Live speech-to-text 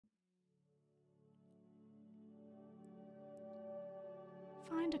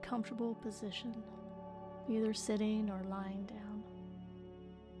find a comfortable position, either sitting or lying down.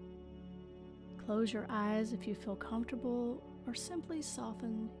 Close your eyes if you feel comfortable, or simply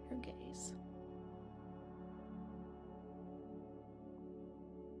soften your gaze.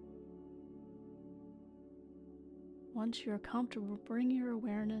 Once you're comfortable, bring your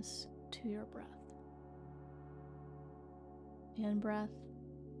awareness to your breath. In-breath,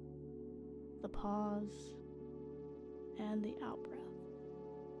 the pause, and the out-breath.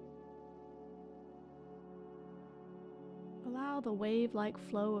 Allow the wave-like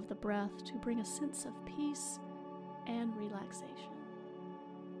flow of the breath to bring a sense of peace and relaxation.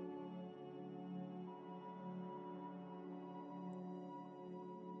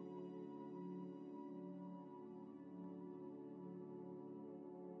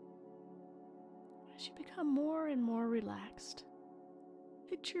 As you become more and more relaxed,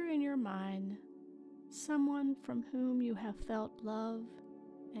 picture in your mind someone from whom you have felt love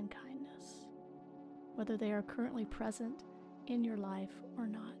and kindness, whether they are currently present in your life or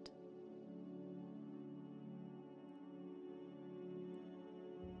not.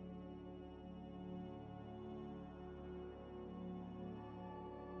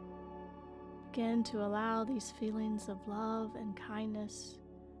 Begin to allow these feelings of love and kindness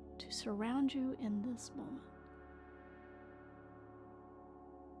to surround you in this moment.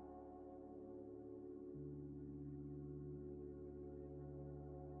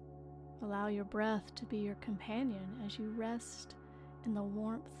 Allow your breath to be your companion as you rest in the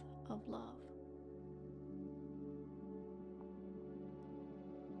warmth of love.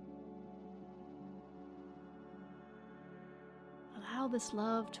 Allow this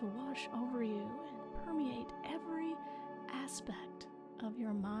love to wash over you and permeate every aspect of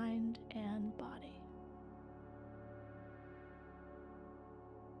your mind and body.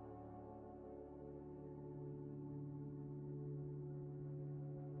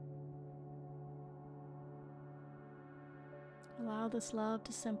 Allow this love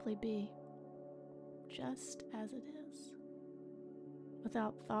to simply be, just as it is,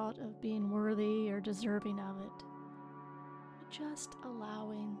 without thought of being worthy or deserving of it, but just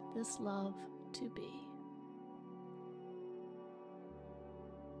allowing this love to be.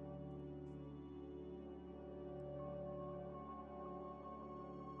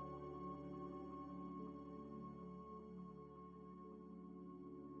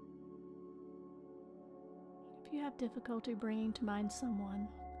 If you have difficulty bringing to mind someone,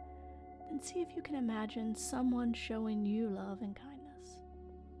 then see if you can imagine someone showing you love and kindness,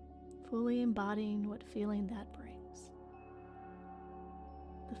 fully embodying what feeling that brings.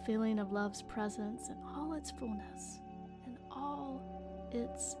 The feeling of love's presence in all its fullness and all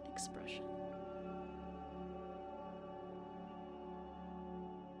its expression.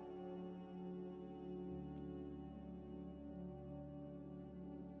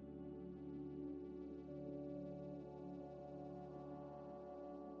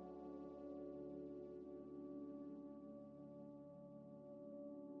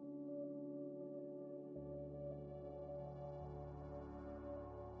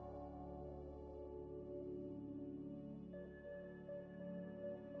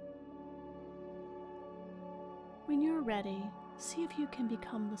 When you're ready, see if you can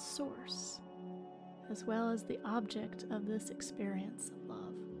become the source, as well as the object of this experience of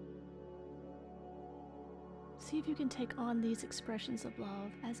love. See if you can take on these expressions of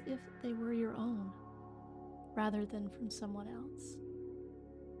love as if they were your own, rather than from someone else.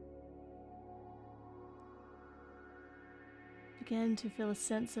 Begin to feel a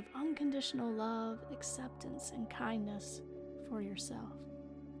sense of unconditional love, acceptance, and kindness for yourself.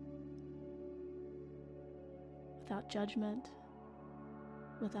 Without judgment,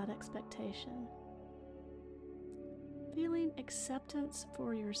 without expectation. Feeling acceptance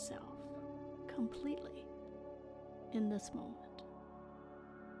for yourself completely in this moment.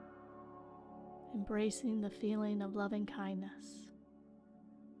 Embracing the feeling of loving kindness.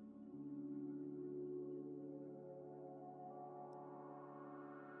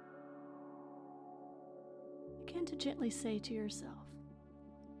 Begin to gently say to yourself,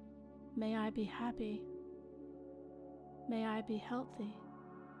 "May I be happy. May I be healthy.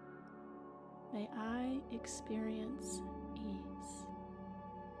 May I experience ease.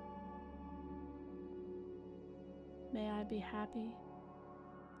 May I be happy.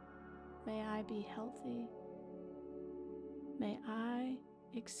 May I be healthy. May I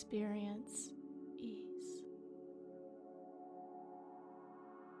experience ease."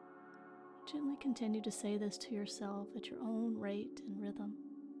 Gently continue to say this to yourself at your own rate and rhythm.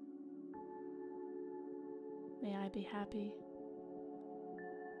 May I be happy.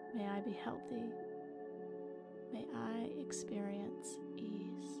 May I be healthy. May I experience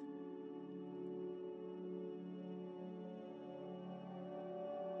ease.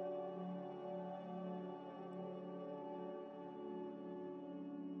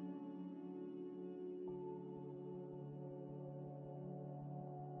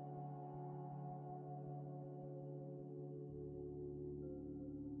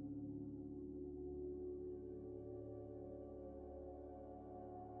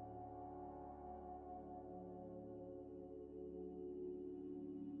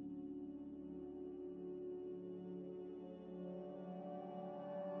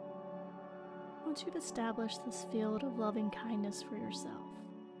 Once you've established this field of loving kindness for yourself,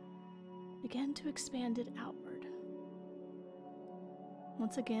 begin to expand it outward.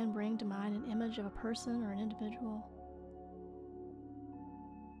 Once again, bring to mind an image of a person or an individual.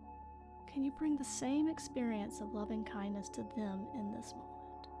 Can you bring the same experience of loving kindness to them in this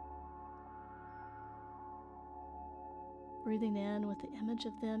moment? Breathing in with the image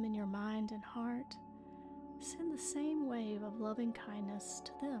of them in your mind and heart, send the same wave of loving kindness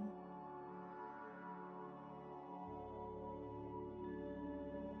to them.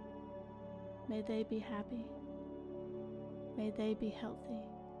 May they be happy. May they be healthy.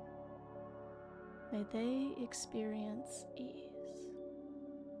 May they experience ease.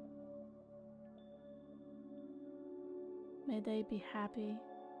 May they be happy.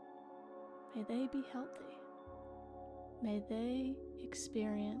 May they be healthy. May they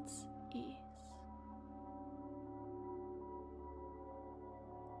experience ease.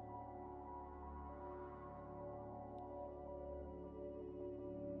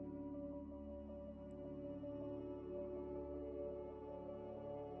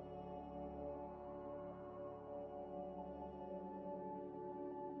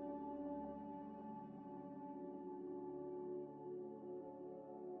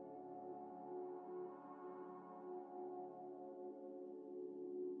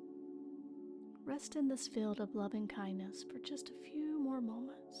 Rest in this field of loving kindness for just a few more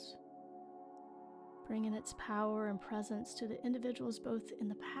moments. Bring in its power and presence to the individuals both in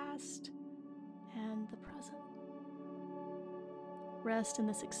the past and the present. Rest in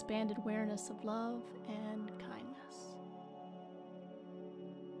this expanded awareness of love and kindness.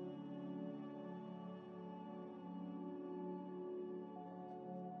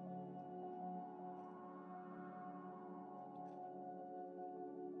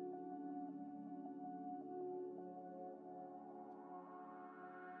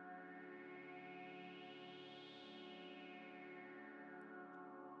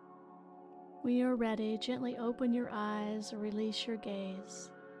 When you're ready, gently open your eyes or release your gaze,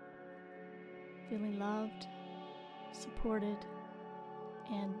 feeling loved, supported,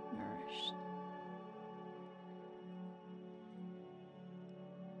 and nourished.